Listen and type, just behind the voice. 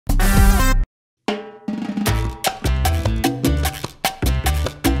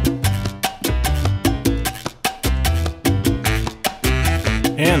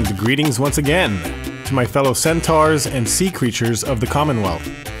greetings once again to my fellow centaurs and sea creatures of the Commonwealth.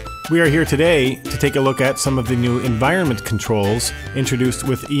 We are here today to take a look at some of the new environment controls introduced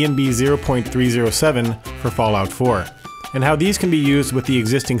with ENB 0.307 for Fallout 4, and how these can be used with the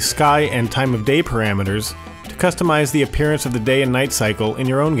existing sky and time of day parameters to customize the appearance of the day and night cycle in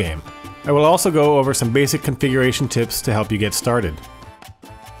your own game. I will also go over some basic configuration tips to help you get started.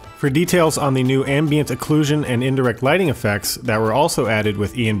 For details on the new ambient occlusion and indirect lighting effects that were also added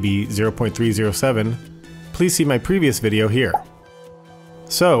with ENB 0.307, please see my previous video here.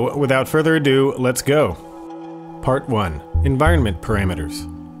 So, without further ado, let's go! Part 1. Environment Parameters.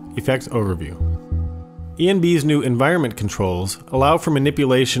 Effect Overview. ENB's new environment controls allow for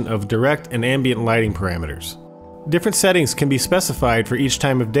manipulation of direct and ambient lighting parameters. Different settings can be specified for each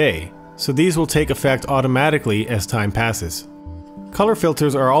time of day, so these will take effect automatically as time passes. Color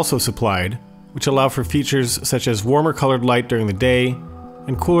filters are also supplied, which allow for features such as warmer colored light during the day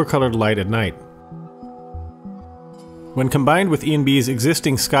and cooler colored light at night. When combined with ENB's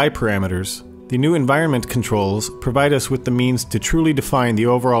existing sky parameters, the new environment controls provide us with the means to truly define the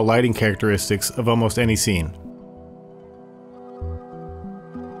overall lighting characteristics of almost any scene.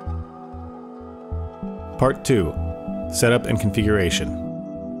 Part 2. Setup and Configuration.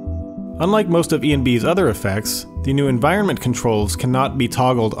 Unlike most of ENB's other effects, the new environment controls cannot be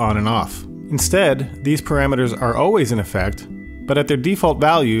toggled on and off. Instead, these parameters are always in effect, but at their default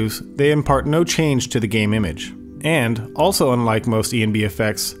values, they impart no change to the game image. And, also unlike most ENB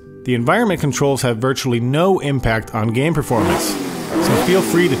effects, the environment controls have virtually no impact on game performance, so feel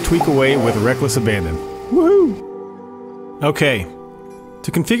free to tweak away with reckless abandon. Woohoo! Okay,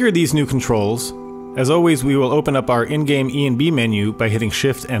 to configure these new controls, as always we will open up our in-game ENB menu by hitting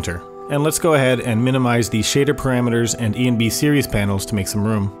Shift-Enter. And let's go ahead and minimize the shader parameters and ENB series panels to make some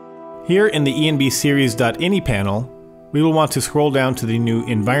room. Here in the ENB series.ini panel, we will want to scroll down to the new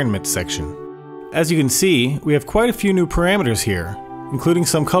environment section. As you can see, we have quite a few new parameters here, including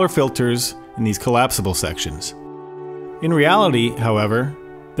some color filters in these collapsible sections. In reality, however,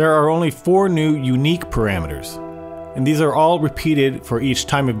 there are only 4 new unique parameters, and these are all repeated for each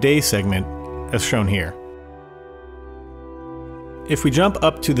time of day segment, as shown here. If we jump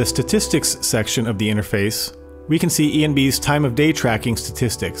up to the statistics section of the interface, we can see ENB's time of day tracking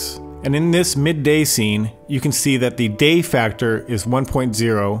statistics. And in this midday scene, you can see that the day factor is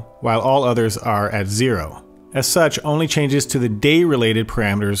 1.0, while all others are at 0. As such, only changes to the day-related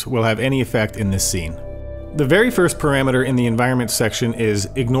parameters will have any effect in this scene. The very first parameter in the environment section is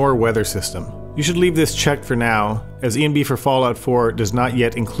Ignore Weather System. You should leave this checked for now, as ENB for Fallout 4 does not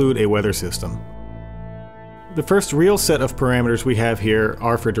yet include a weather system. The first real set of parameters we have here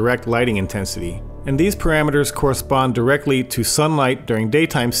are for direct lighting intensity, and these parameters correspond directly to sunlight during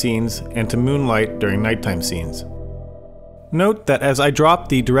daytime scenes and to moonlight during nighttime scenes. Note that as I drop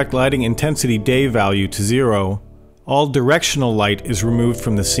the direct lighting intensity day value to 0, all directional light is removed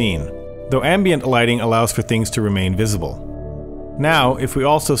from the scene, though ambient lighting allows for things to remain visible. Now, if we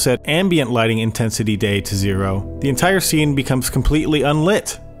also set ambient lighting intensity day to 0, the entire scene becomes completely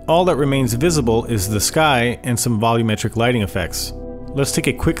unlit. All that remains visible is the sky and some volumetric lighting effects. Let's take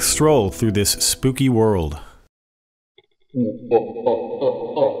a quick stroll through this spooky world.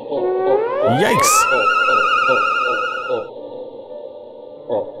 Yikes!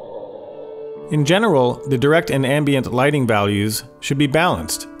 In general, the direct and ambient lighting values should be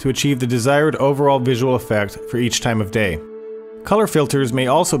balanced to achieve the desired overall visual effect for each time of day. Color filters may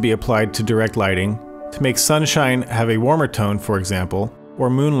also be applied to direct lighting to make sunshine have a warmer tone, for example, or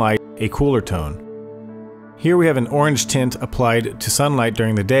moonlight a cooler tone. Here we have an orange tint applied to sunlight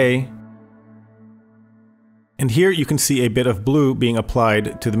during the day, and here you can see a bit of blue being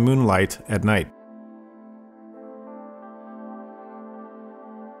applied to the moonlight at night.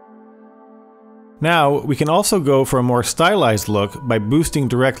 Now, we can also go for a more stylized look by boosting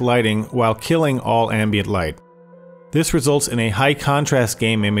direct lighting while killing all ambient light. This results in a high contrast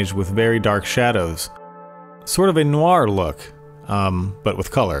game image with very dark shadows. Sort of a noir look, but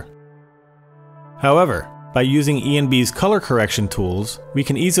with color. However, by using ENB's color correction tools, we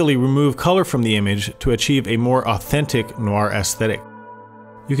can easily remove color from the image to achieve a more authentic noir aesthetic.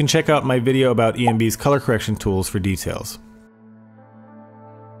 You can check out my video about ENB's color correction tools for details.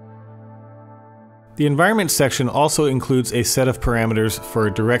 The environment section also includes a set of parameters for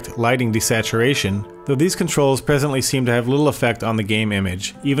direct lighting desaturation, though these controls presently seem to have little effect on the game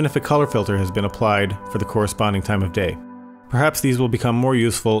image, even if a color filter has been applied for the corresponding time of day. Perhaps these will become more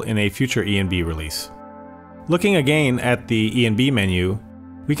useful in a future ENB release. Looking again at the ENB menu,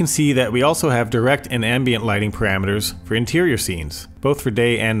 we can see that we also have direct and ambient lighting parameters for interior scenes, both for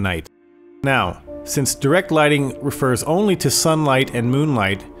day and night. Now, since direct lighting refers only to sunlight and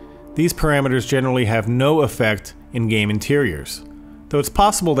moonlight, these parameters generally have no effect in game interiors, though it's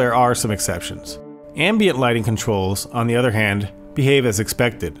possible there are some exceptions. Ambient lighting controls, on the other hand, behave as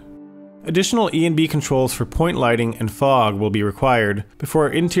expected. Additional ENB controls for point lighting and fog will be required before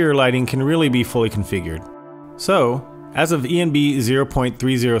interior lighting can really be fully configured. So, as of ENB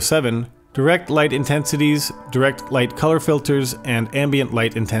 0.307, direct light intensities, direct light color filters, and ambient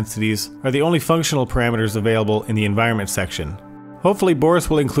light intensities are the only functional parameters available in the environment section. Hopefully Boris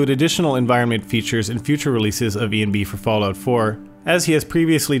will include additional environment features in future releases of ENB for Fallout 4, as he has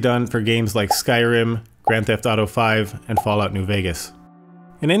previously done for games like Skyrim, Grand Theft Auto 5, and Fallout New Vegas.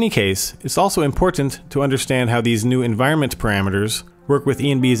 In any case, it's also important to understand how these new environment parameters work with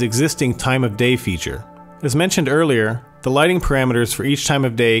ENB's existing time of day feature. As mentioned earlier, the lighting parameters for each time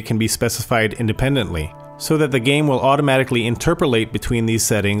of day can be specified independently, so that the game will automatically interpolate between these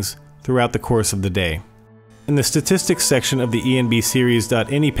settings throughout the course of the day. In the statistics section of the ENB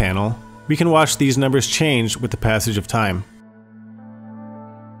series.ini panel, we can watch these numbers change with the passage of time.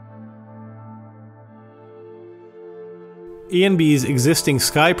 ENB's existing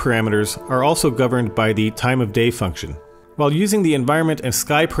sky parameters are also governed by the time of day function. While using the environment and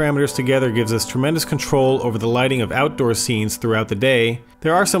sky parameters together gives us tremendous control over the lighting of outdoor scenes throughout the day,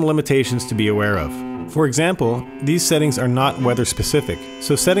 there are some limitations to be aware of. For example, these settings are not weather specific,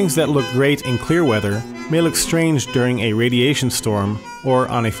 so settings that look great in clear weather may look strange during a radiation storm or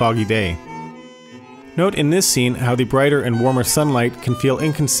on a foggy day. Note in this scene how the brighter and warmer sunlight can feel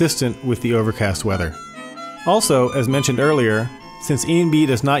inconsistent with the overcast weather. Also, as mentioned earlier, since ENB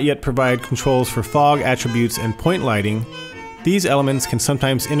does not yet provide controls for fog attributes and point lighting, these elements can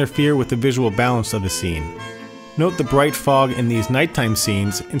sometimes interfere with the visual balance of the scene. Note the bright fog in these nighttime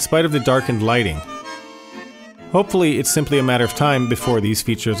scenes in spite of the darkened lighting. Hopefully it's simply a matter of time before these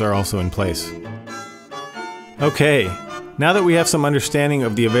features are also in place. Okay, now that we have some understanding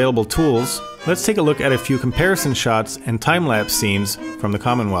of the available tools, let's take a look at a few comparison shots and time-lapse scenes from the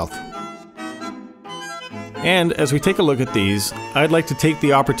Commonwealth. And as we take a look at these, I'd like to take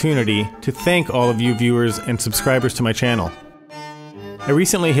the opportunity to thank all of you viewers and subscribers to my channel. I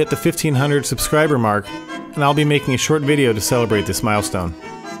recently hit the 1500 subscriber mark, and I'll be making a short video to celebrate this milestone.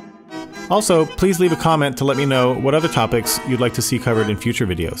 Also, please leave a comment to let me know what other topics you'd like to see covered in future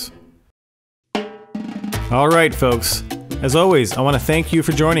videos. Alright folks, as always I want to thank you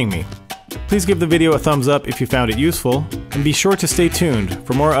for joining me. Please give the video a thumbs up if you found it useful, and be sure to stay tuned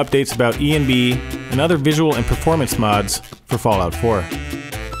for more updates about ENB and other visual and performance mods for Fallout 4.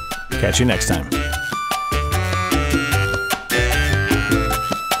 Catch you next time.